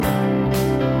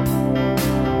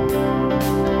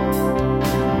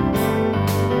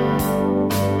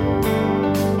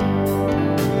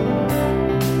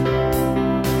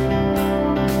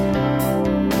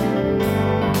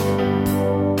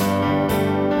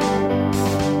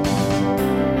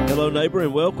neighbor,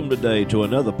 and welcome today to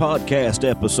another podcast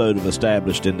episode of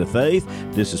Established in the Faith.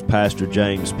 This is Pastor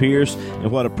James Pierce,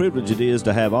 and what a privilege it is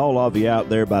to have all of you out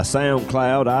there by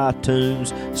SoundCloud,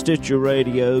 iTunes, Stitcher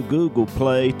Radio, Google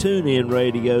Play, TuneIn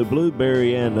Radio,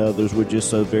 Blueberry, and others. We're just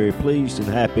so very pleased and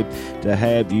happy to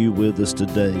have you with us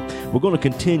today. We're going to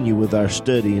continue with our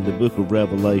study in the book of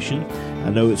Revelation. I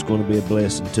know it's going to be a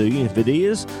blessing to you. If it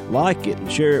is, like it and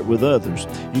share it with others.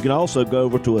 You can also go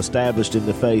over to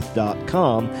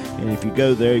establishedinthefaith.com, and if you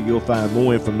go there, you'll find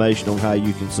more information on how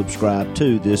you can subscribe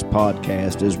to this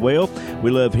podcast as well.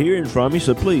 We love hearing from you,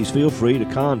 so please feel free to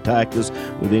contact us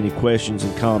with any questions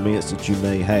and comments that you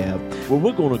may have. Well,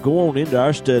 we're going to go on into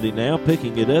our study now,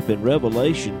 picking it up in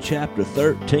Revelation chapter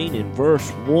 13 and verse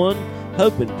 1.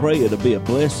 Hope and pray it'll be a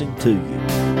blessing to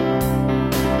you.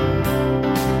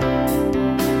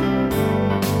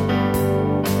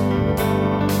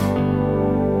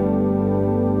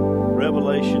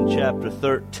 Chapter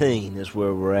 13 is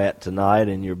where we're at tonight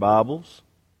in your Bibles.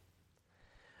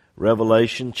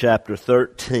 Revelation chapter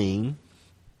 13.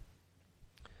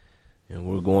 And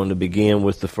we're going to begin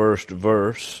with the first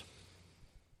verse.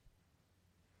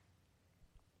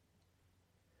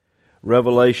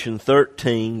 Revelation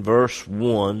 13, verse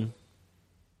 1.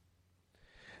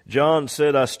 John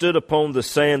said, I stood upon the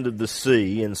sand of the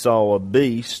sea and saw a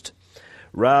beast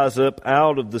rise up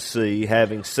out of the sea,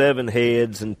 having 7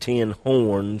 heads and 10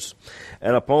 horns,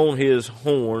 and upon his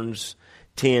horns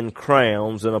 10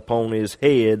 crowns, and upon his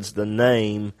heads the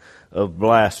name of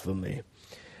blasphemy.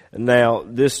 Now,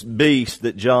 this beast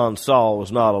that John saw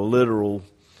was not a literal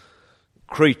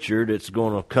creature that's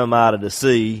going to come out of the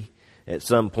sea at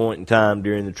some point in time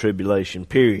during the tribulation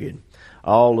period.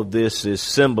 All of this is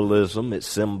symbolism, it's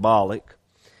symbolic.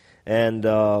 And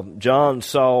John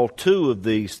saw 2 of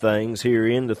these things here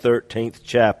in the 13th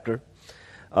chapter.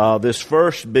 This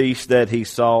first beast that he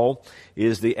saw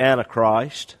is the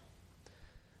Antichrist.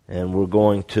 And we're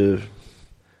going to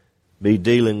be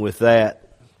dealing with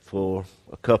that for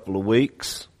a couple of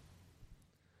weeks.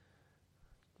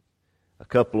 A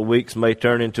couple of weeks may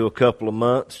turn into a couple of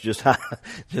months, just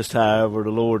however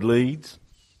the Lord leads.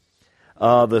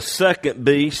 The second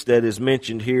beast that is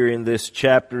mentioned here in this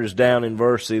chapter is down in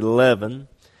verse 11,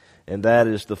 and that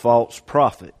is the false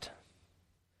prophet.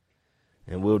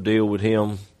 And we'll deal with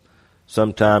him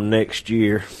sometime next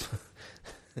year.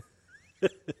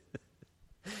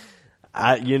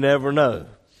 You never know.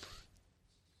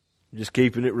 Just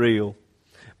keeping it real.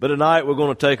 But tonight we're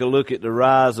going to take a look at the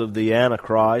rise of the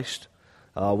Antichrist.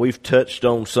 We've touched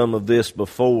on some of this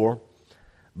before,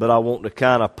 but I want to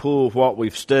kind of pull what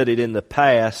we've studied in the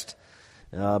past,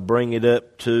 bring it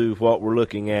up to what we're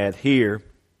looking at here.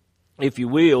 If you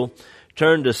will,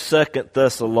 turn to 2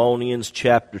 Thessalonians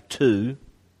chapter 2.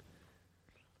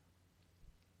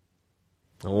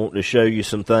 I want to show you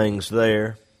some things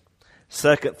there.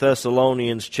 2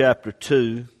 Thessalonians chapter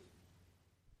 2.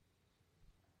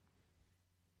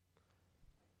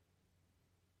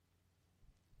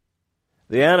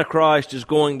 The Antichrist is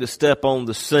going to step on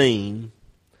the scene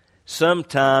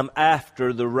sometime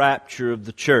after the rapture of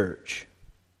the church.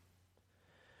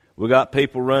 We got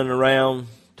people running around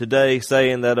today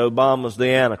saying that Obama's the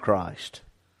Antichrist.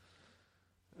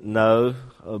 No,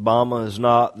 Obama is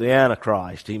not the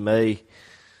Antichrist. He may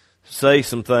say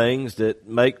some things that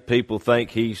make people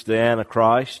think he's the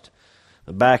Antichrist.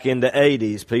 Back in the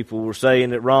 80s, people were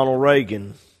saying that Ronald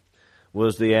Reagan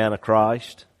was the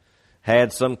Antichrist.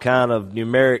 Had some kind of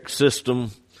numeric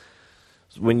system.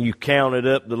 When you counted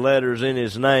up the letters in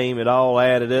his name, it all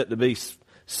added up to be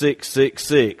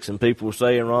 666. And people were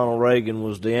saying Ronald Reagan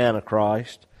was the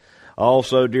Antichrist.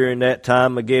 Also during that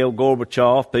time, Mikhail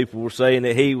Gorbachev, people were saying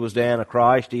that he was the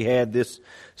Antichrist. He had this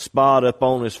spot up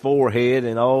on his forehead,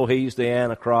 and he's the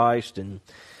Antichrist. And,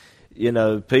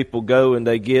 people go and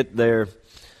they get their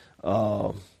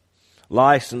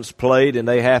license plate, and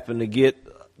they happen to get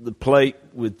the plate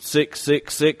with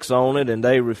 666 on it, and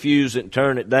they refuse it and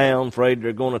turn it down, afraid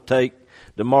they're going to take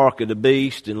the mark of the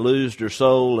beast and lose their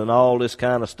soul and all this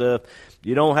kind of stuff.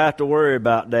 You don't have to worry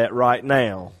about that right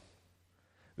now,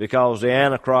 because the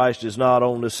Antichrist is not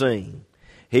on the scene.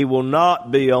 He will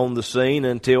not be on the scene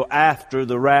until after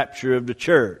the rapture of the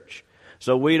church.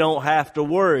 So we don't have to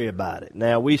worry about it.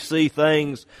 Now, we see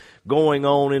things going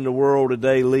on in the world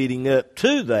today leading up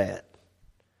to that.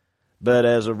 But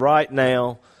as of right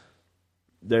now,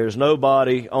 there's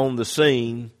nobody on the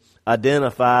scene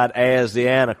identified as the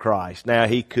Antichrist. Now,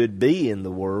 he could be in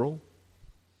the world.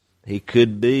 He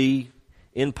could be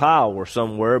in power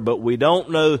somewhere, but we don't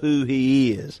know who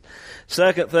he is.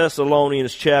 2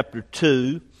 Thessalonians chapter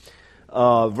 2,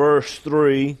 verse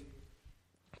 3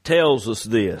 tells us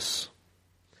this.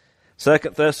 2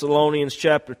 Thessalonians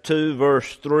chapter 2,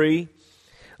 verse 3,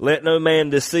 let no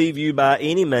man deceive you by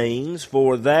any means,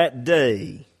 for that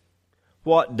day,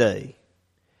 what day?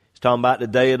 It's talking about the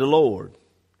day of the Lord,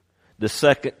 the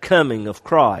second coming of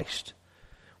Christ,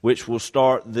 which will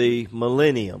start the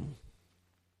millennium.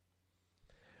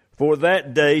 For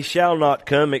that day shall not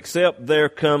come except there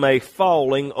come a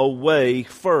falling away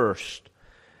first.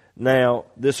 Now,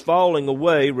 this falling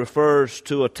away refers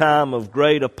to a time of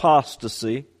great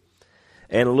apostasy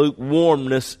and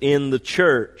lukewarmness in the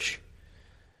church.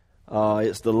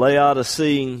 It's the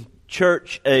Laodicean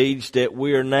church age that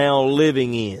we are now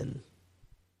living in.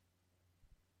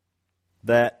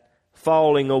 That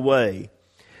falling away.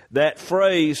 That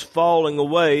phrase, falling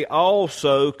away,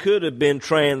 also could have been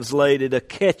translated a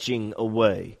catching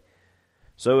away.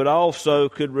 So it also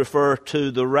could refer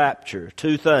to the rapture.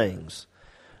 Two things.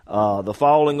 The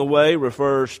falling away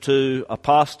refers to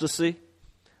apostasy,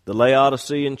 the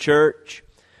Laodicean church,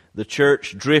 the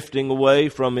church drifting away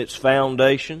from its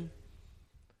foundation.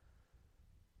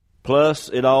 Plus,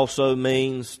 it also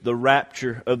means the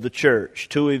rapture of the church.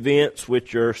 Two events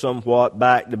which are somewhat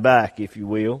back to back, if you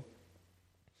will.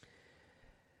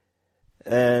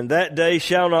 And that day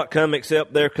shall not come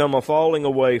except there come a falling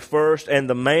away first, and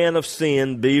the man of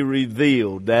sin be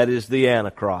revealed. That is the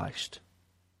Antichrist,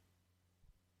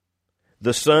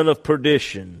 the son of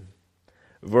perdition.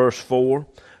 Verse 4,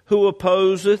 who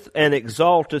opposeth and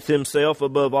exalteth himself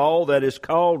above all that is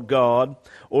called God,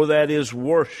 or that is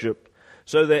worshipped,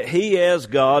 so that he as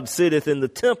God sitteth in the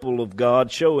temple of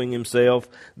God, showing himself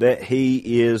that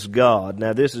he is God.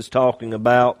 Now this is talking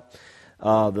about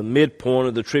the midpoint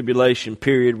of the tribulation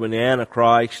period, when the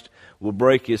Antichrist will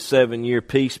break his 7-year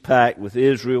peace pact with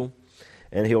Israel,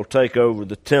 and he'll take over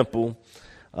the temple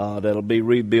that'll be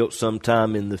rebuilt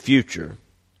sometime in the future.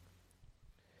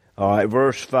 All right,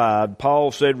 verse 5,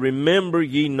 Paul said, remember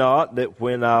ye not that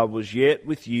when I was yet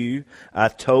with you, I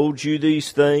told you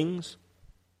these things?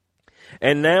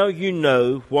 And now you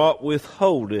know what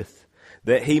withholdeth,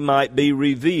 that he might be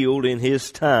revealed in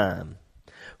his time.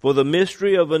 For the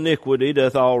mystery of iniquity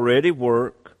doth already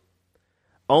work.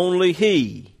 Only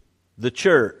he, the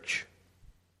church,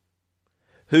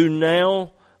 who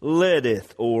now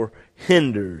letteth or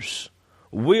hinders,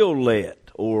 will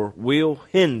let or will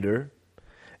hinder,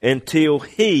 until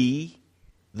he,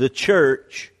 the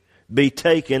church, be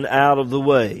taken out of the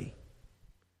way.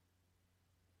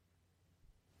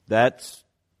 That's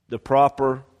the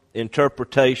proper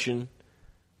interpretation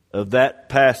of that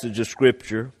passage of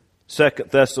Scripture, 2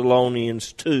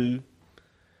 Thessalonians 2,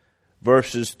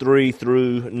 verses 3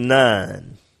 through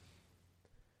 9.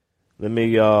 Let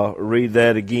me read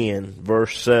that again,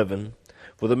 verse 7.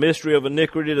 For the mystery of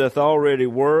iniquity doth already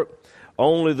work,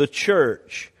 only the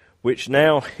church, which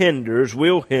now hinders,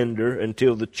 will hinder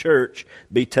until the church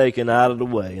be taken out of the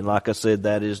way. And like I said,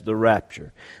 that is the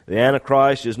rapture. The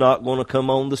Antichrist is not going to come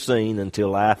on the scene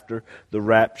until after the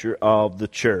rapture of the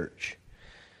church.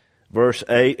 Verse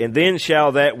 8, and then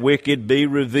shall that wicked be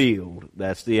revealed,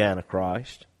 that's the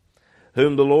Antichrist,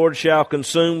 whom the Lord shall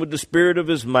consume with the spirit of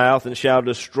his mouth, and shall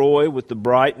destroy with the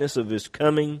brightness of his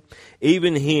coming,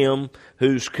 even him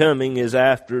whose coming is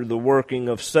after the working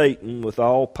of Satan with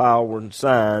all power and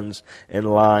signs and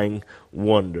lying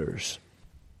wonders.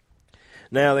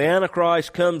 Now the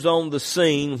Antichrist comes on the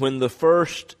scene when the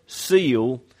first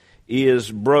seal is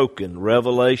broken.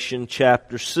 Revelation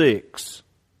chapter 6.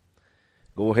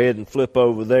 Go ahead and flip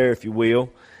over there if you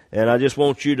will. And I just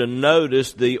want you to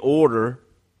notice the order,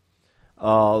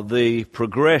 the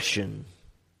progression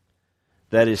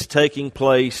that is taking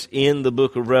place in the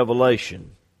book of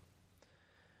Revelation.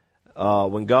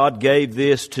 When God gave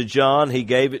this to John, He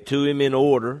gave it to him in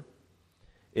order,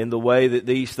 in the way that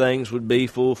these things would be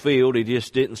fulfilled. He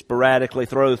just didn't sporadically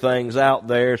throw things out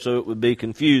there so it would be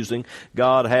confusing.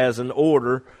 God has an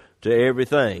order to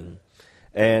everything.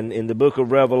 And in the book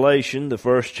of Revelation, the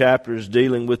first chapter is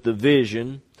dealing with the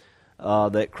vision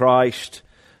that Christ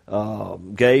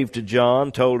gave to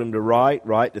John, told him to write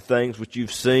the things which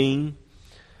you've seen,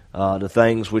 the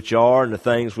things which are, and the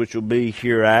things which will be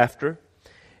hereafter.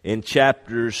 In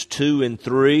chapters 2 and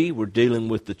 3, we're dealing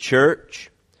with the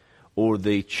church, or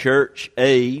the church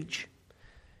age.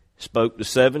 Spoke to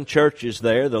 7 churches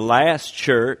there. The last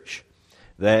church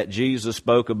that Jesus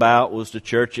spoke about was the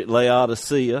church at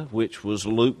Laodicea, which was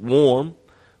lukewarm,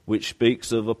 which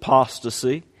speaks of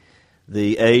apostasy,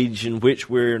 the age in which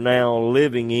we're now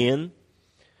living in.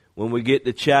 When we get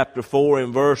to chapter 4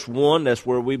 and verse 1, that's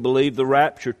where we believe the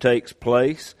rapture takes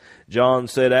place. John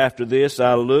said, "After this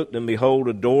I looked, and behold,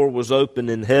 a door was opened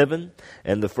in heaven,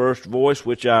 and the first voice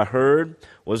which I heard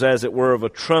was as it were of a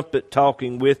trumpet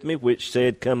talking with me, which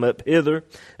said, Come up hither,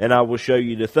 and I will show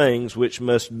you the things which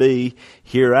must be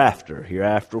hereafter."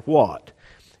 Hereafter what?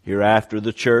 Hereafter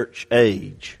the church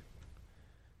age,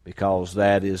 because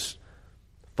that is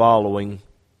following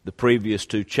the previous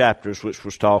two chapters, which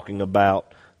was talking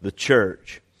about the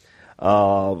church.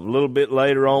 A little bit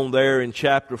later on there in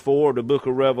chapter 4 of the book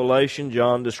of Revelation,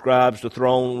 John describes the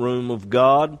throne room of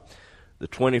God, the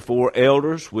 24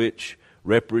 elders, which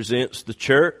represents the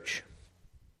church.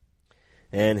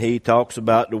 And he talks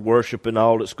about the worship and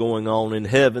all that's going on in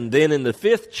heaven. Then in the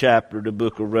 5th chapter of the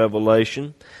book of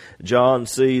Revelation, John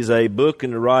sees a book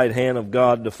in the right hand of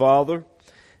God the Father,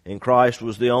 and Christ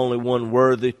was the only one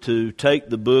worthy to take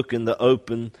the book and to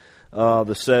open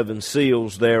the 7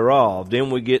 seals thereof. Then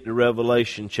we get to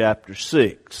Revelation chapter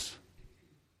 6.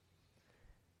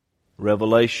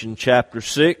 Revelation chapter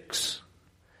 6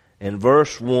 and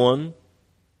verse 1.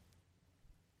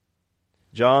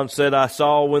 John said, "I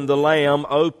saw when the Lamb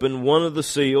opened one of the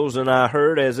seals, and I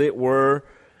heard as it were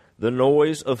the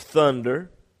noise of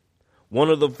thunder, one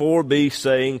of the 4 beasts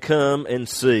saying, Come and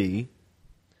see.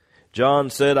 John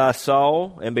said, I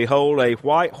saw, and behold, a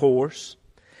white horse,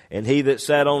 and he that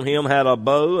sat on him had a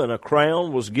bow, and a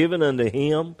crown was given unto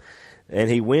him, and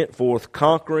he went forth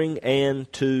conquering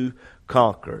and to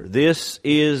conquer." This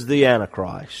is the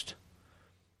Antichrist.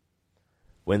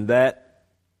 When that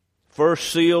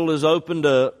first seal is opened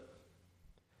up,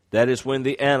 that is when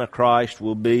the Antichrist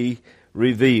will be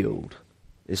revealed.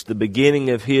 It's the beginning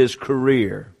of his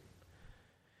career.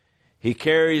 He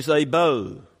carries a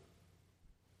bow,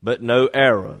 but no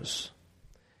arrows.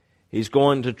 He's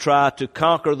going to try to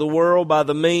conquer the world by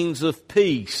the means of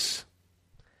peace,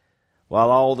 while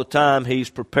all the time he's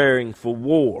preparing for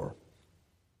war.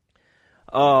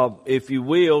 If you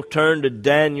will, turn to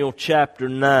Daniel chapter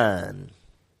 9.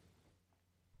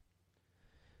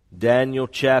 Daniel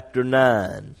chapter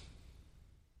 9.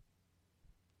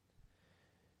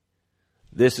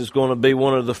 This is going to be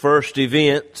one of the first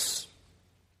events,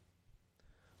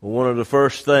 one of the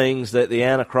first things that the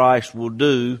Antichrist will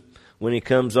do when he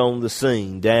comes on the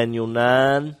scene. Daniel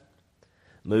 9,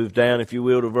 move down, if you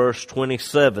will, to verse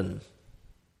 27.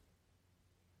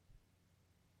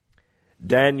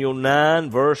 Daniel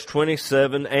 9, verse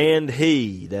 27, "And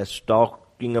he," that's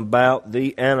talking about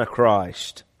the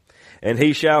Antichrist, "and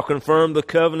he shall confirm the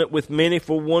covenant with many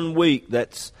for 1 week,"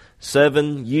 that's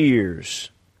 7 years.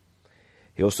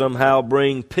 He'll somehow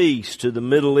bring peace to the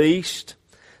Middle East,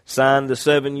 sign the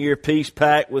 7-year peace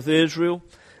pact with Israel,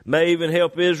 may even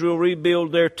help Israel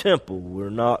rebuild their temple.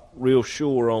 We're not real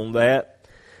sure on that.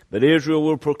 But Israel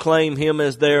will proclaim him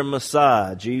as their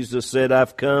Messiah. Jesus said,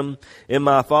 "I've come in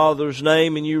my Father's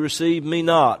name, and you receive me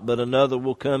not. But another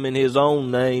will come in his own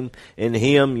name, and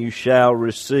him you shall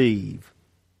receive."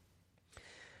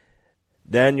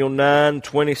 Daniel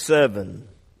 9:27,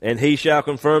 "And he shall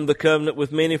confirm the covenant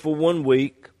with many for 1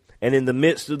 week, and in the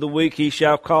midst of the week he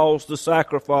shall cause the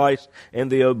sacrifice and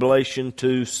the oblation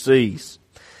to cease."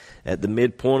 At the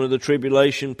midpoint of the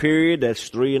tribulation period, that's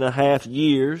 3.5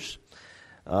 years,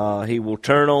 he will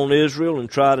turn on Israel and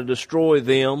try to destroy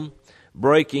them,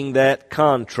 breaking that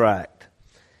contract.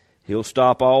 He'll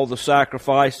stop all the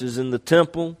sacrifices in the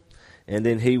temple, and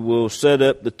then he will set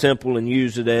up the temple and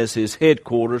use it as his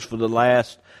headquarters for the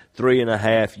last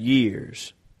 3.5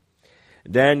 years.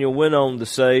 Daniel went on to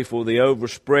say, "For the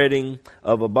overspreading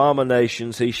of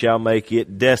abominations he shall make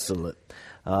it desolate."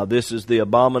 This is the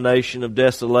abomination of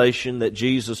desolation that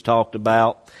Jesus talked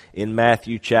about in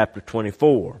Matthew chapter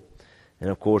 24. And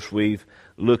of course we've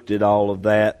looked at all of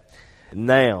that.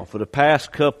 Now, for the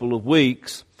past couple of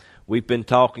weeks, we've been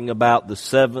talking about the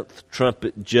 7th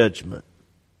trumpet judgment.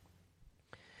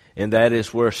 And that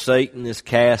is where Satan is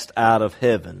cast out of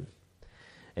heaven.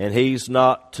 And he's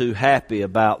not too happy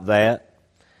about that.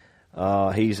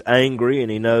 He's angry,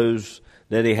 and he knows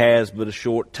that he has but a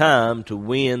short time to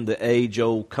win the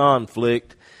age-old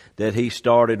conflict that he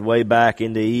started way back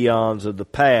in the eons of the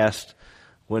past,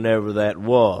 whenever that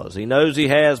was. He knows he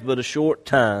has but a short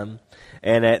time,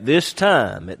 and at this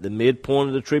time, at the midpoint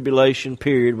of the tribulation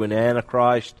period, when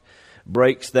Antichrist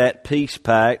breaks that peace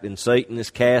pact and Satan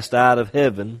is cast out of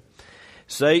heaven,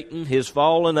 Satan, his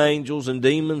fallen angels, and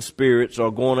demon spirits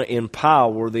are going to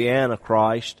empower the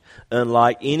Antichrist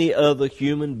unlike any other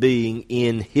human being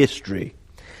in history.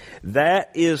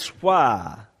 That is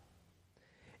why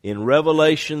in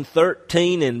Revelation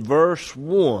 13 and verse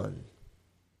 1,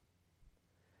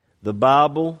 the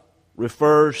Bible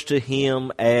refers to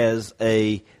him as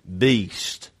a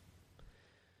beast.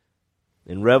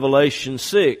 In Revelation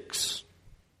 6,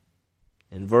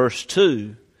 In verse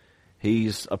 2,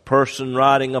 he's a person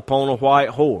riding upon a white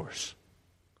horse.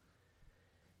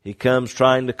 He comes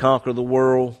trying to conquer the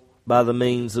world by the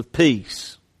means of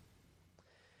peace.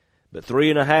 But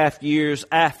 3.5 years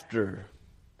after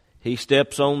he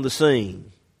steps on the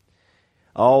scene,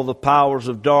 all the powers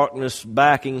of darkness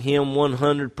backing him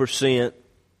 100%,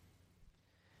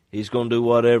 he's going to do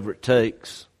whatever it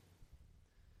takes.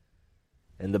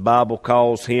 And the Bible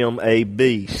calls him a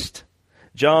beast.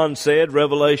 John said,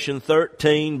 Revelation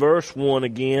 13, verse 1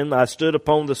 again, I stood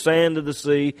upon the sand of the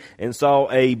sea and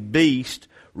saw a beast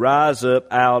rise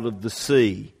up out of the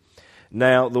sea.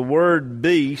 Now, the word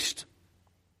beast,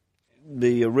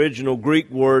 the original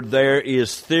Greek word there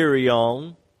is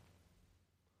therion,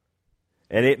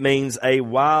 and it means a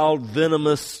wild,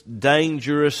 venomous,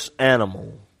 dangerous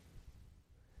animal.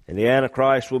 And the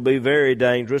Antichrist will be very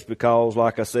dangerous because,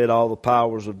 like I said, all the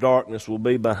powers of darkness will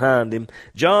be behind him.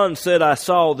 John said, I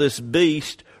saw this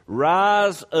beast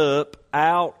rise up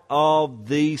out of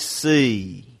the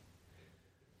sea.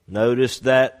 Notice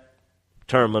that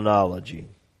terminology.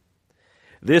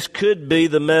 This could be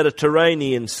the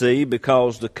Mediterranean Sea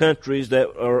because the countries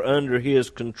that are under his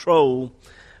control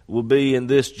will be in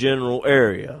this general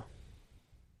area.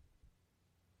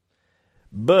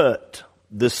 But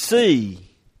the sea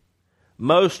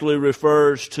mostly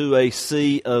refers to a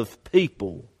sea of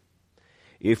people.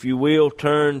 If you will,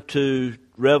 turn to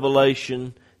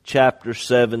Revelation chapter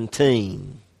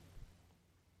 17.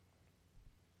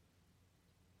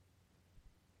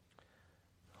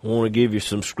 I want to give you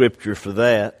some scripture for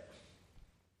that.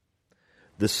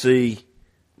 The sea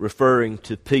referring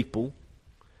to people.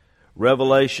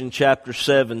 Revelation chapter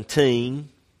 17,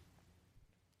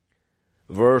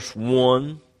 verse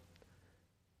 1.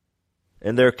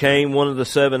 And there came one of the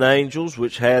 7 angels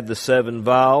which had the 7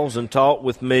 vials, and talked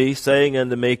with me, saying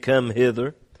unto me, Come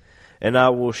hither, and I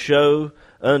will show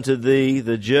unto thee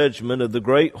the judgment of the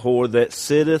great whore that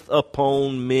sitteth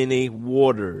upon many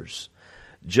waters.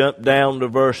 Jump down to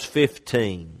verse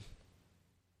 15.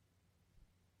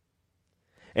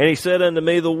 And he said unto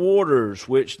me, The waters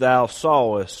which thou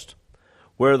sawest,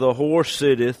 where the whore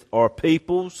sitteth, are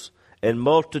peoples and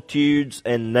multitudes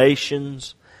and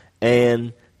nations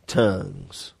and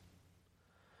tongues.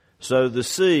 So the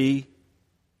sea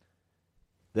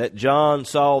that John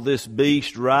saw this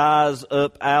beast rise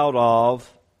up out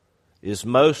of is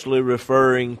mostly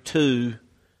referring to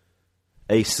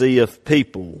a sea of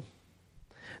people.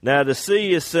 Now the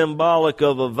sea is symbolic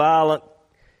of a violent,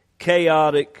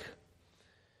 chaotic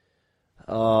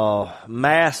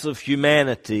mass of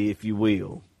humanity, if you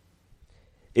will.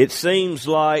 It seems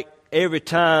like every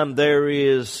time there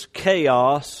is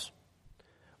chaos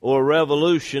or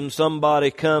revolution,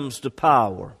 somebody comes to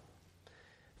power.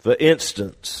 For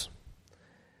instance,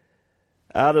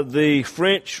 out of the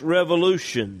French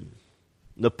Revolution,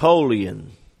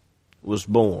 Napoleon was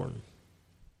born.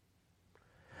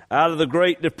 Out of the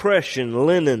Great Depression,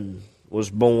 Lenin was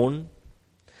born.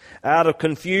 Out of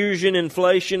confusion,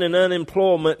 inflation, and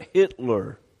unemployment,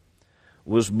 Hitler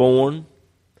was born.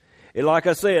 And like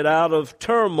I said, out of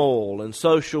turmoil and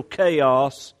social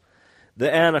chaos,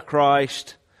 the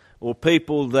Antichrist, or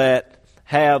people that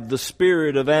have the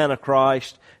spirit of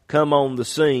Antichrist, come on the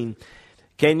scene.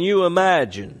 Can you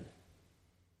imagine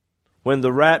when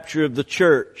the rapture of the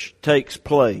church takes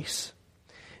place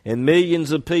and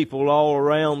millions of people all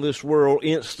around this world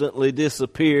instantly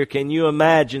disappear? Can you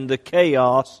imagine the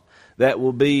chaos that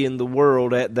will be in the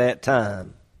world at that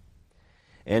time?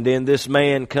 And then this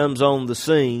man comes on the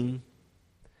scene,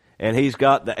 and he's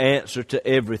got the answer to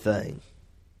everything.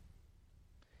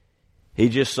 He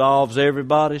just solves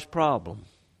everybody's problem.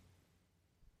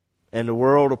 And the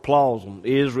world applauds him.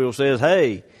 Israel says,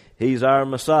 hey, he's our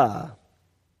Messiah.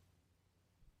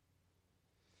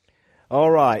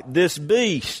 All right, this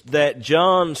beast that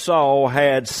John saw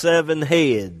had 7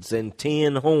 heads and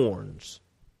 10 horns.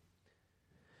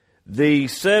 The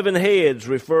 7 heads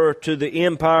refer to the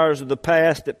empires of the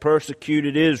past that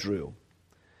persecuted Israel,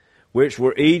 which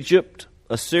were Egypt,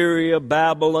 Assyria,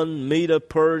 Babylon, Media,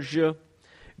 Persia,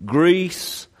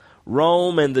 Greece,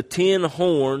 Rome, and the 10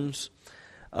 horns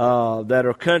that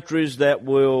are countries that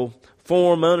will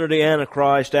form under the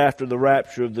Antichrist after the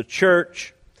rapture of the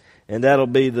church, and that'll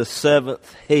be the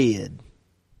 7th head.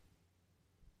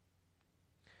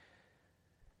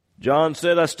 John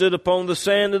said, I stood upon the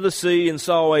sand of the sea and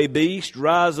saw a beast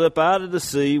rise up out of the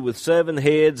sea with 7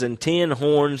 heads and 10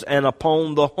 horns, and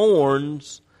upon the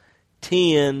horns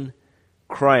 10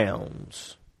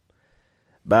 crowns.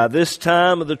 By this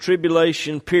time of the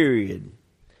tribulation period,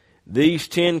 these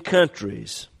 10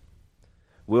 countries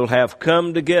will have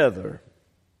come together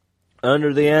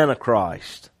under the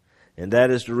Antichrist, And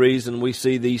that is the reason we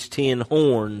see these 10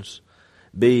 horns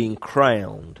being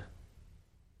crowned.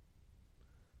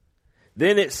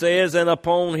 Then it says, and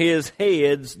upon his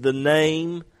heads the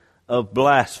name of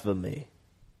blasphemy.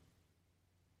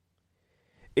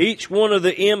 Each one of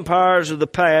the empires of the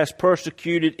past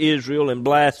persecuted Israel and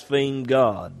blasphemed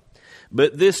God.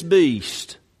 But this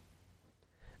beast,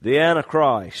 the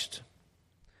Antichrist,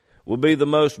 will be the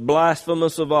most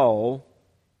blasphemous of all.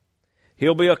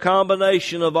 He'll be a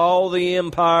combination of all the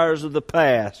empires of the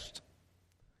past.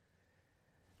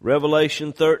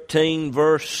 Revelation 13,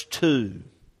 verse 2.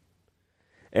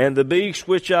 And the beast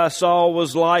which I saw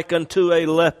was like unto a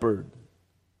leopard.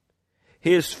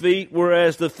 His feet were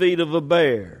as the feet of a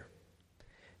bear.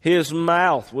 His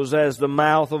mouth was as the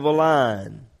mouth of a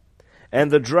lion.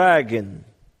 And the dragon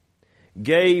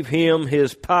gave him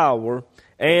his power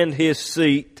and his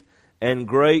seat and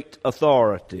great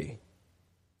authority.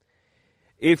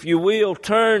 If you will,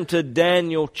 turn to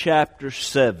Daniel chapter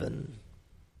 7.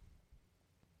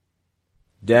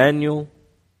 Daniel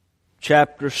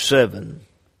chapter 7.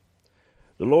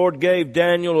 The Lord gave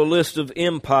Daniel a list of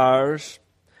empires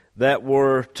that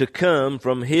were to come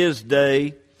from his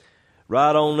day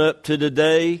right on up to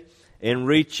today and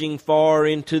reaching far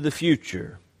into the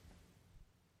future.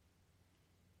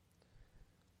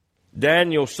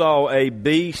 Daniel saw a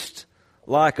beast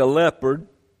like a leopard,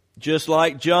 just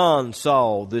like John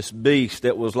saw this beast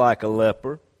that was like a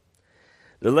leopard.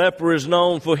 The leopard is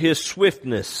known for his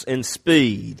swiftness and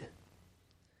speed.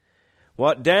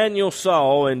 What Daniel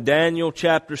saw in Daniel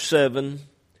chapter 7,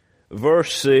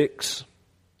 verse 6,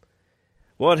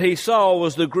 what he saw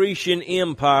was the Grecian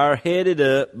Empire headed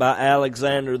up by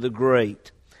Alexander the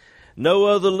Great. No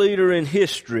other leader in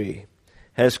history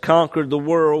has conquered the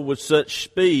world with such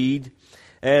speed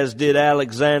as did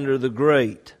Alexander the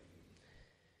Great.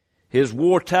 His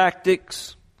war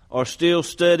tactics are still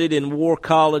studied in war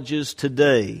colleges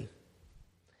today.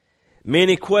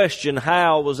 Many question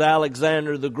how was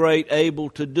Alexander the Great able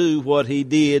to do what he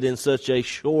did in such a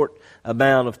short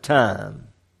amount of time.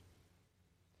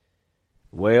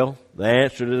 Well, the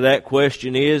answer to that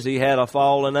question is he had a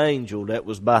fallen angel that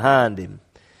was behind him,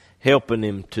 helping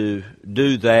him to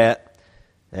do that.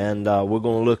 And we're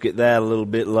going to look at that a little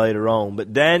bit later on.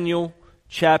 But Daniel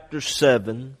chapter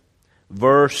 7,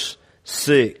 verse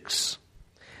 6.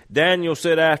 Daniel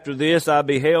said, after this I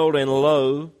beheld, and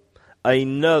lo,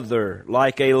 another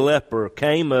like a leopard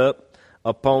came up.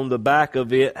 Upon the back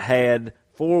of it had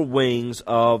 4 wings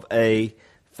of a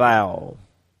fowl.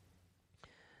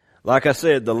 Like I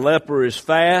said, the leopard is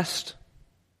fast.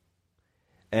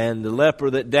 And the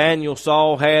leopard that Daniel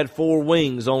saw had 4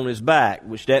 wings on his back,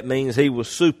 which that means he was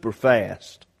super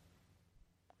fast.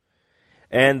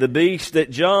 And the beast that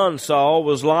John saw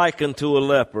was like unto a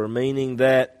leopard, meaning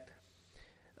that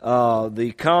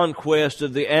the conquest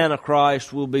of the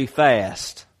Antichrist will be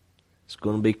fast. It's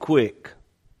going to be quick.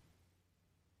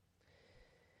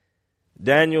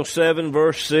 Daniel 7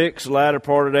 verse 6, the latter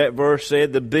part of that verse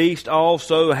said, the beast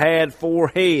also had 4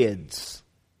 heads,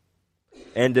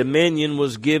 and dominion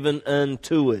was given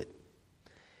unto it.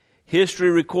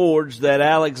 History records that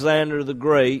Alexander the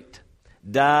Great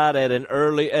died at an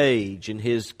early age, and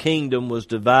his kingdom was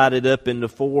divided up into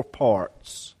 4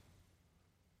 parts.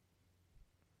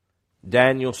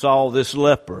 Daniel saw this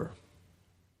leopard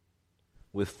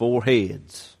with 4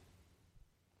 heads.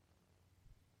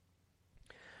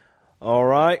 All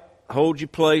right, hold your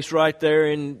place right there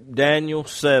in Daniel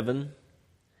 7.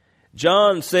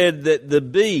 John said that the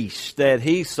beast that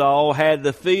he saw had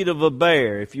the feet of a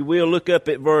bear. If you will, look up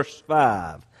at verse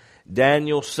 5.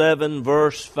 Daniel 7,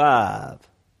 verse 5.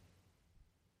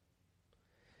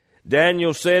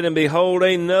 Daniel said, and behold,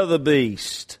 another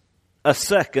beast, a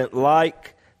second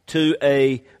like to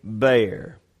a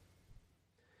bear.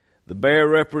 The bear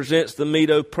represents the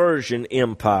Medo-Persian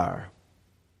Empire.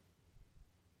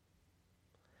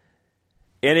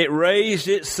 And it raised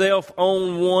itself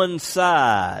on one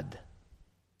side.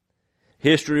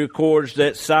 History records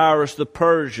that Cyrus the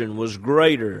Persian was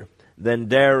greater than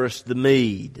Darius the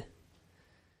Mede.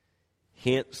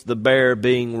 Hence the bear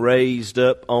being raised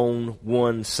up on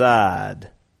one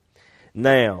side.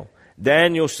 Now,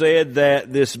 Daniel said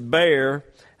that this bear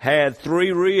had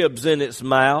 3 ribs in its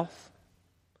mouth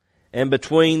and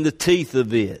between the teeth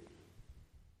of it.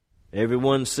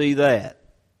 Everyone see that?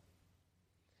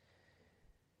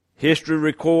 History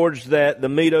records that the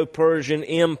Medo-Persian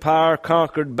Empire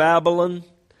conquered Babylon,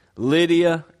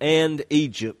 Lydia, and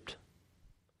Egypt.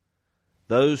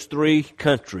 Those 3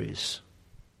 countries.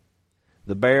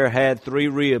 The bear had 3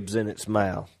 ribs in its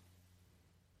mouth.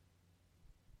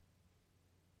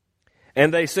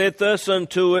 And they said thus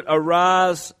unto it,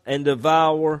 Arise and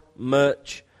devour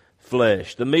much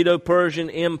flesh. The Medo-Persian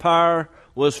Empire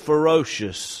was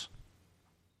ferocious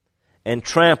and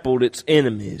trampled its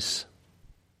enemies.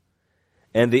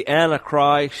 And the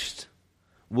Antichrist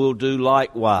will do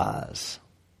likewise.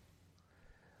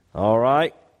 All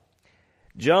right?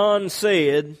 John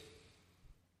said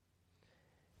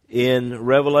in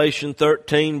Revelation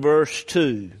 13 verse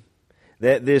 2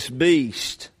 that this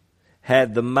beast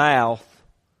had the mouth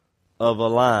of a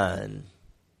lion.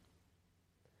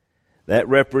 That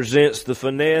represents the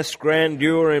finesse,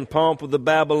 grandeur, and pomp of the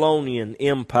Babylonian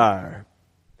Empire.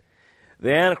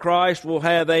 The Antichrist will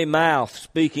have a mouth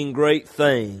speaking great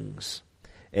things,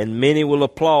 and many will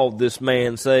applaud this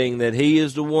man, saying that he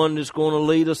is the one that's going to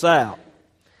lead us out.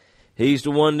 He's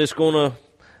the one that's going to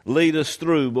lead us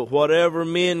through. But whatever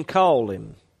men call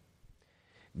him,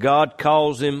 God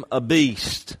calls him a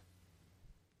beast,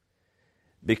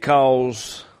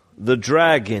 because the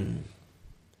dragon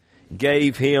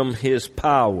gave him his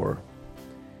power,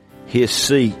 his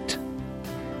seat,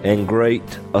 and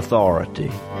great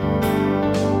authority.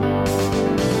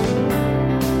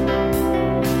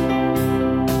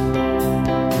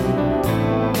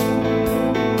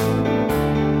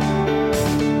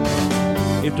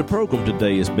 If the program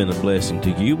today has been a blessing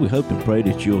to you, we hope and pray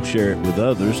that you'll share it with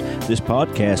others. This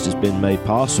podcast has been made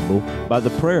possible by the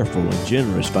prayerful and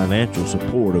generous financial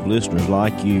support of listeners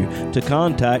like you. To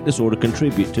contact us or to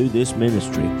contribute to this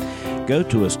ministry, go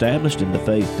to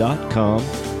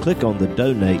establishedinthefaith.com, click on the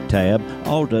Donate tab.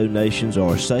 All donations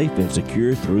are safe and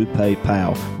secure through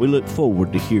PayPal. We look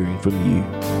forward to hearing from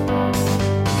you.